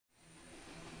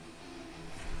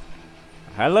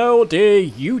Hello dear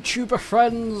YouTuber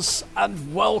friends,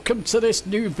 and welcome to this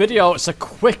new video. It's a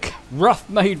quick, rough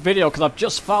made video because I've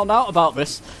just found out about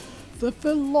this. The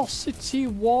Velocity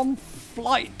 1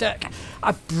 flight deck.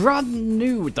 A brand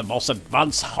new, the most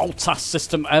advanced Hotas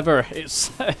system ever.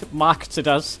 It's marketed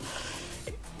as.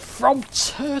 From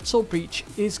Turtle Beach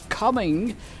is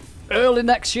coming early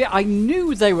next year. I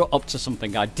knew they were up to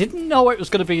something. I didn't know it was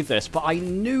going to be this, but I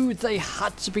knew they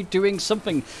had to be doing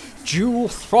something. Dual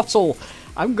throttle.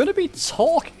 I'm going to be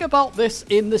talking about this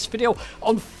in this video.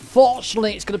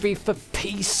 Unfortunately, it's going to be for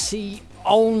PC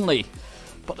only.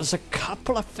 But there's a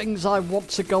couple of things I want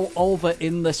to go over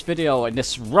in this video, in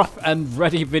this rough and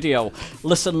ready video.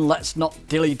 Listen, let's not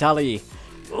dilly-dally.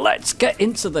 Let's get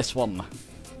into this one.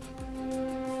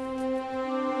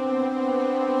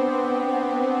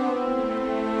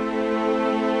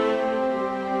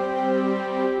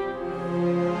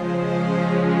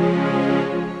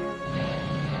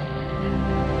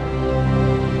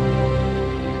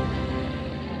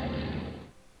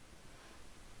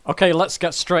 Okay, let's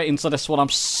get straight into this one. I'm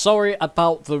sorry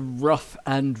about the rough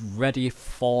and ready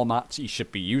format. You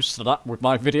should be used to that with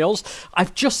my videos.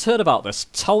 I've just heard about this.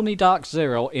 Tony Dark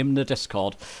Zero in the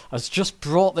Discord has just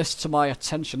brought this to my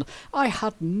attention. I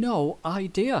had no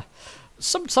idea.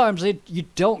 Sometimes you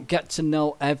don't get to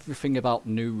know everything about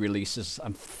new releases,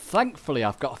 and thankfully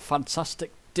I've got a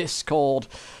fantastic Discord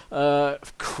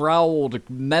crowd,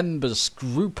 members,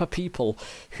 group of people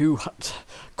who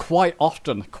quite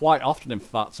often in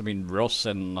fact, I mean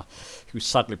Rusin, who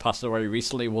sadly passed away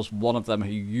recently, was one of them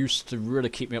who used to really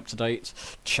keep me up to date.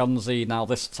 Chunzi, now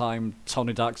this time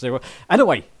Tony Dark Zero.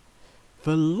 Anyway,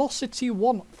 Velocity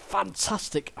 1,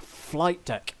 fantastic flight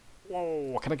deck.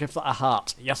 Whoa, can I give that a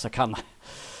heart? Yes I can.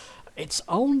 It's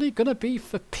only gonna be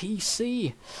for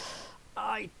PC.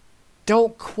 I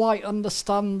don't quite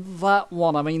understand that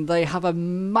one. I mean, they have a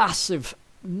massive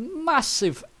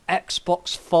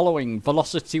Xbox following.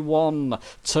 Velocity 1,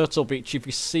 Turtle Beach, if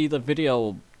you see the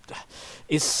video.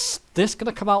 Is this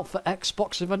going to come out for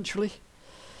Xbox eventually?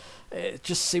 It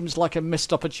just seems like a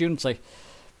missed opportunity.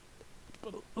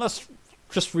 But let's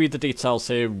just read the details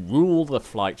here. Rule the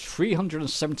flight,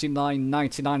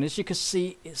 $379.99. As you can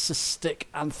see, it's a stick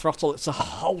and throttle. It's a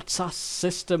Hotas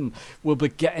system. We'll be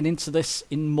getting into this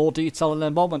in more detail in a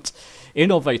moment.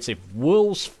 Innovative,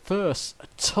 world's first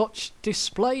touch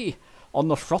display on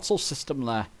the throttle system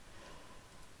there.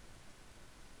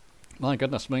 My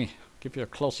goodness me. Give you a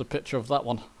closer picture of that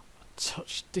one. A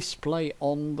touch display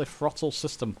on the throttle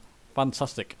system.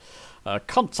 Fantastic.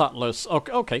 Contactless,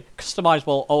 okay,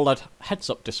 customizable OLED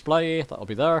heads-up display, that'll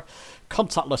be there.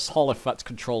 Contactless Hall effect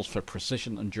controls for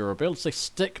precision and durability.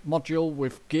 Stick module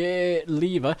with gear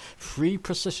lever, 3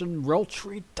 precision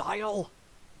rotary dial.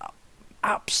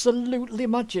 Absolutely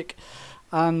magic.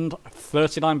 And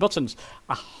 39 buttons.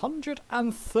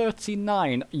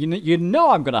 139. You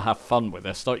know I'm going to have fun with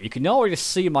this, don't you? You can already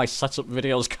see my setup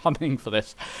videos coming for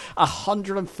this.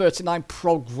 139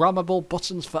 programmable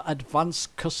buttons for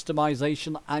advanced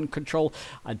customization and control.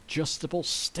 Adjustable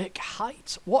stick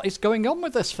height. What is going on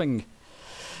with this thing?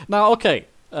 Now, okay,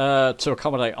 to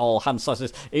accommodate all hand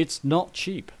sizes, it's not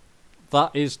cheap.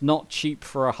 That is not cheap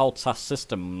for a Hotas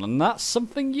system, and that's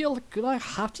something you're going to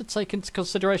have to take into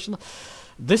consideration.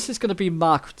 This is going to be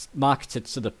marketed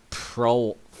to the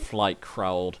pro flight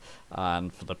crowd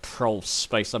and for the pro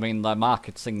space. I mean, they're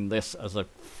marketing this as a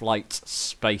flight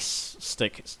space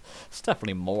stick. It's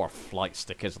definitely more a flight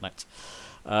stick, isn't it?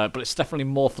 But it's definitely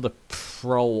more for the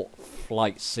pro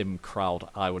flight sim crowd,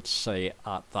 I would say,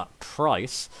 at that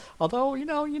price. Although, you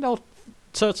know,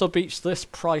 Turtle Beach, this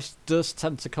price does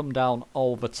tend to come down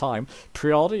over time.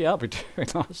 Pre-order, yeah, I'll be doing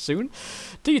that soon.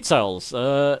 Details,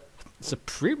 it's a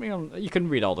premium. You can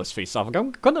read all this for yourself.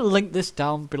 I'm going to link this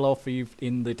down below for you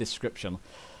in the description.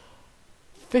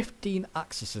 15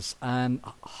 axes and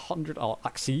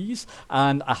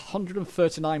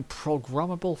 139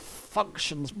 programmable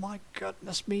functions. My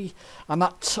goodness me! And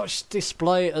that touch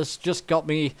display has just got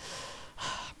me.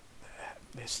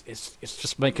 It's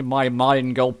just making my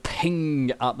mind go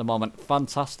ping at the moment.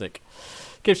 Fantastic.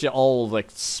 Gives you all the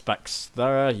specs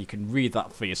there. You can read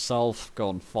that for yourself. Go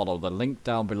and follow the link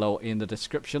down below in the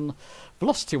description.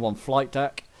 Velocity 1 flight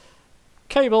deck.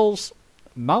 Cables.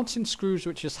 Mounting screws,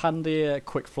 which is handy.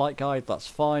 Quick flight guide, that's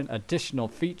fine. Additional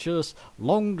features.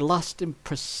 Long lasting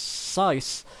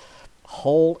precise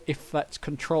Hall effect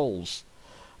controls.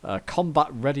 Combat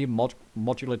ready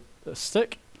modular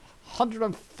stick.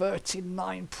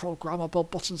 139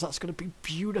 programmable buttons. That's going to be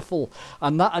beautiful.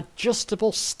 And that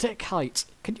adjustable stick height,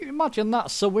 can you imagine that?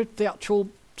 So with the actual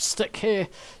stick here,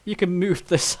 you can move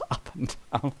this up and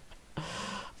down.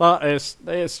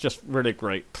 It's just really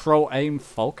great. Pro aim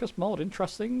focus mode,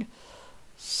 interesting.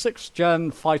 6th gen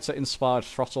fighter inspired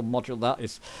throttle module. That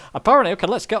is apparently okay.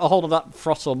 Let's get a hold of that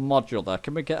throttle module there.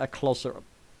 Can we get a closer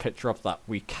picture of that?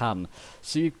 We can.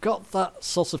 So you've got that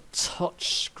sort of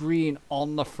touch screen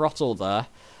on the throttle there.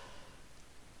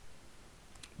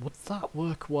 Would that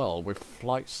work well with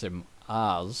Flight Sim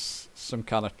as some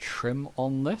kind of trim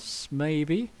on this,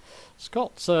 maybe? It's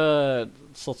got sort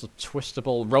of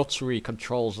twistable rotary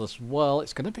controls as well.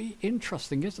 It's going to be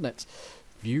interesting, isn't it?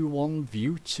 View 1,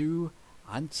 View 2,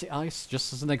 anti-ice,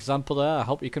 just as an example there. I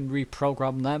hope you can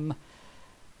reprogram them.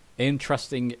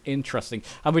 Interesting, interesting.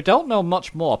 And we don't know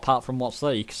much more apart from what's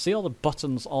there. You can see all the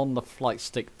buttons on the flight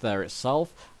stick there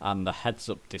itself and the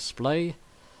heads-up display.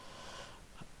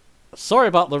 Sorry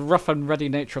about the rough and ready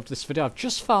nature of this video. I've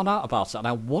just found out about it and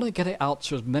I want to get it out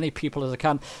to as many people as I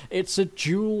can. It's a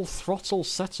dual throttle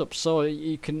setup, so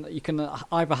you can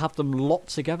either have them locked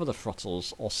together, the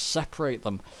throttles, or separate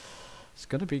them. It's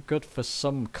going to be good for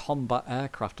some combat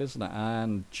aircraft, isn't it?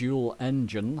 And dual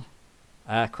engine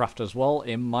aircraft as well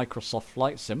in Microsoft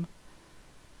Flight Sim.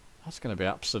 That's going to be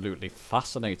absolutely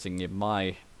fascinating in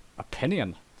my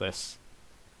opinion, this.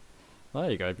 There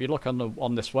you go. If you look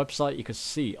on this website, you can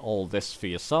see all this for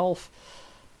yourself.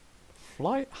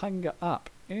 Flight Hangar app.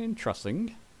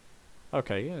 Interesting.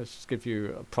 Okay, yeah, let's give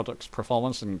you products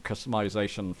performance and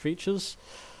customization features.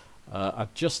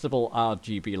 Adjustable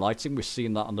RGB lighting. We've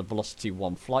seen that on the Velocity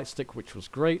 1 flight stick, which was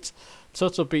great.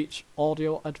 Turtle Beach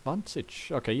audio advantage.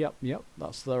 Okay, yep,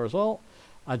 that's there as well.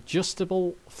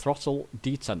 Adjustable throttle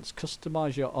detents.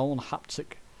 Customize your own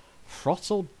haptic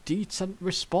throttle detent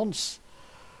response.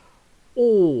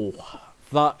 Oh,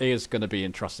 that is going to be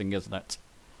interesting, isn't it?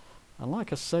 And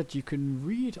like I said, you can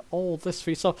read all this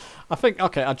for yourself. I think,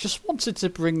 okay, I just wanted to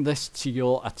bring this to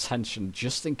your attention,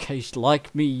 just in case,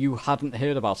 like me, you hadn't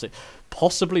heard about it.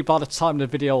 Possibly by the time the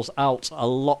video's out, a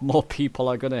lot more people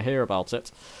are going to hear about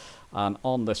it. And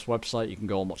on this website, you can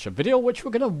go and watch a video, which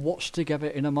we're going to watch together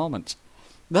in a moment.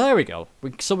 There we go.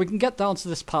 So we can get down to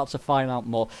this part to find out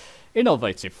more.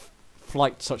 Innovative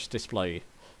flight touch display.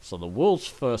 So the world's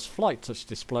first flight touch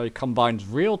display combines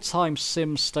real-time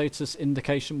sim status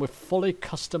indication with fully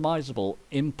customizable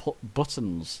input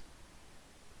buttons.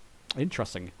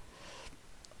 Interesting.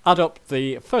 Add up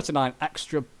the 39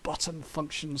 extra button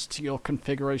functions to your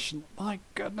configuration. My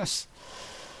goodness.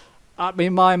 I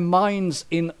mean, my mind's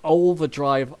in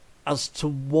overdrive as to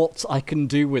what I can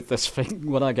do with this thing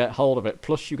when I get hold of it.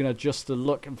 Plus, you can adjust the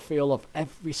look and feel of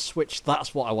every switch.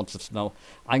 That's what I wanted to know.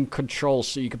 And controls,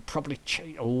 so you can probably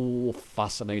change. Oh,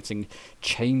 fascinating.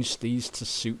 Change these to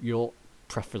suit your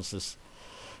preferences.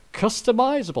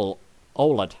 Customizable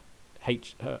OLED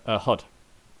HUD.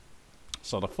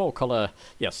 So the full color,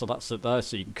 yeah, so that's it there.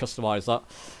 So you can customize that.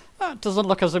 It doesn't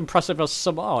look as impressive as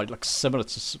some. Oh, it looks similar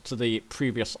to the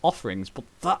previous offerings, but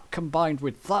that combined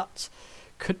with that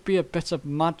could be a bit of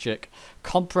magic.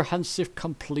 Comprehensive,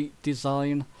 complete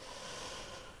design.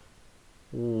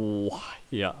 Ooh,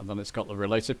 yeah, and then it's got the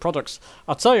related products.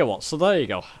 I'll tell you what, so there you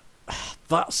go.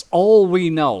 That's all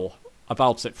we know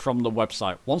about it from the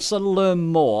website. Once I learn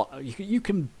more, you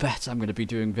can bet I'm going to be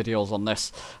doing videos on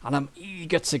this. And I'm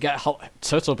eager to get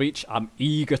Turtle Beach, I'm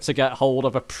eager to get hold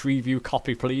of a preview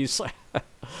copy, please.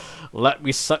 Let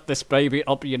me set this baby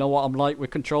up. You know what I'm like with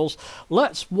controls.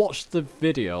 Let's watch the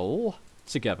video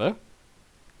together,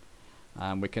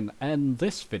 and we can end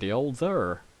this video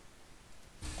there.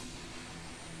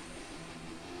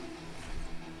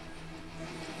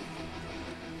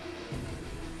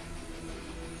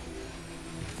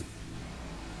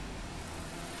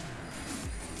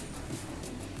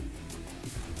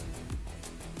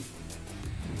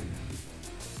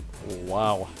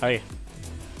 Wow, hey.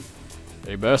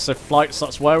 Immersive flights,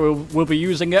 that's where we'll be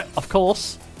using it, of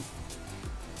course.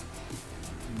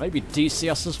 Maybe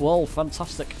DCS as well,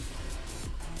 fantastic.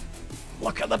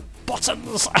 Look at the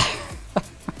buttons!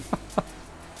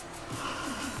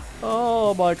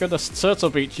 Oh my goodness, Turtle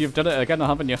Beach, you've done it again,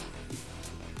 haven't you?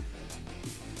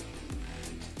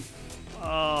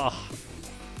 Oh,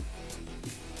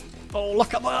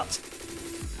 look at that!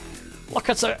 Look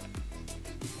at it!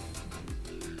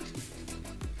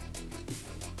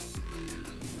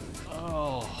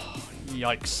 Oh,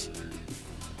 yikes.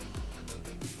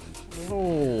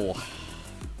 Oh.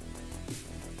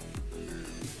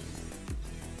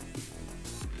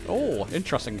 Oh,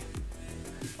 interesting.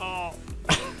 Oh.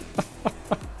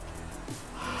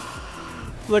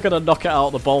 They're gonna knock it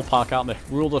out of the ballpark, aren't they?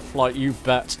 Rule the flight, you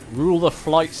bet. Rule the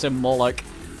flight sim, more like.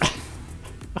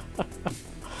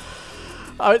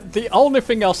 The only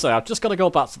thing I'll say, I've just got to go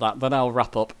back to that, then I'll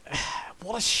wrap up.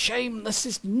 What a shame this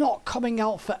is not coming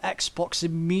out for Xbox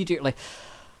immediately.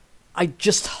 I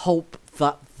just hope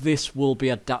that this will be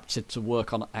adapted to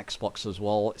work on Xbox as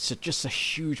well. It's just a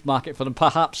huge market for them.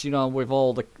 Perhaps, you know, with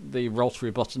all the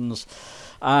rotary buttons,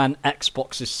 and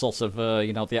Xbox is sort of,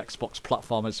 you know, the Xbox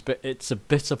platform, it's a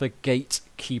bit of a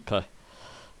gatekeeper,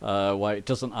 where it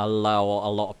doesn't allow a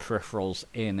lot of peripherals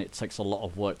in. It takes a lot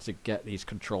of work to get these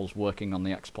controls working on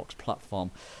the Xbox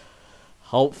platform.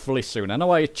 Hopefully soon.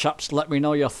 Anyway, chaps, let me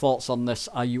know your thoughts on this.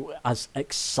 Are you as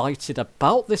excited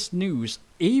about this news?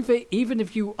 Even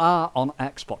if you are on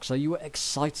Xbox, are you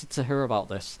excited to hear about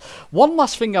this? One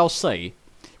last thing I'll say.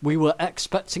 We were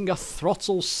expecting a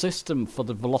throttle system for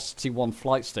the Velocity 1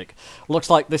 flight stick. Looks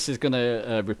like this is going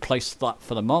to replace that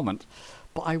for the moment.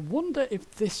 But I wonder if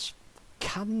this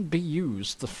can be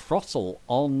used, the throttle,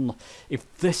 on... if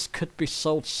this could be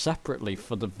sold separately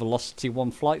for the Velocity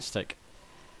 1 flight stick.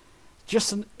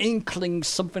 Just an inkling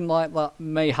something like that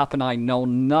may happen. I know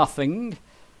nothing.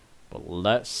 But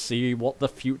let's see what the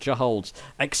future holds.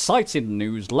 Exciting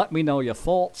news. Let me know your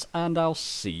thoughts, and I'll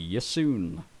see you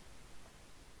soon.